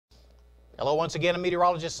Hello once again, I'm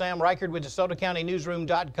meteorologist Sam Reichard with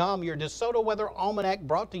DeSotoCountyNewsroom.com. Your DeSoto Weather Almanac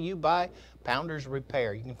brought to you by Pounders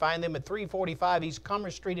Repair. You can find them at 345 East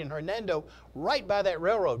Commerce Street in Hernando, right by that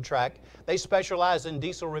railroad track. They specialize in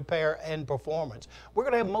diesel repair and performance. We're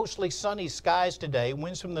going to have mostly sunny skies today.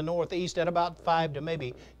 Winds from the northeast at about 5 to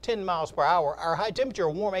maybe 10 miles per hour. Our high temperature,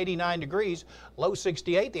 warm 89 degrees, low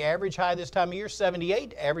 68. The average high this time of year,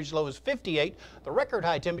 78. Average low is 58. The record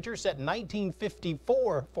high temperature set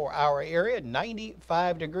 1954 for our area,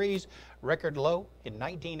 95 degrees. Record low in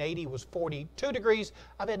 1980 was 42 degrees.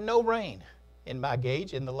 I've had no rain in my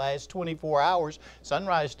gauge in the last 24 hours.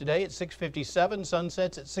 Sunrise today at 6:57,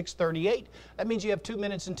 sunsets at 6:38. That means you have 2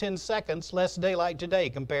 minutes and 10 seconds less daylight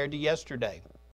today compared to yesterday.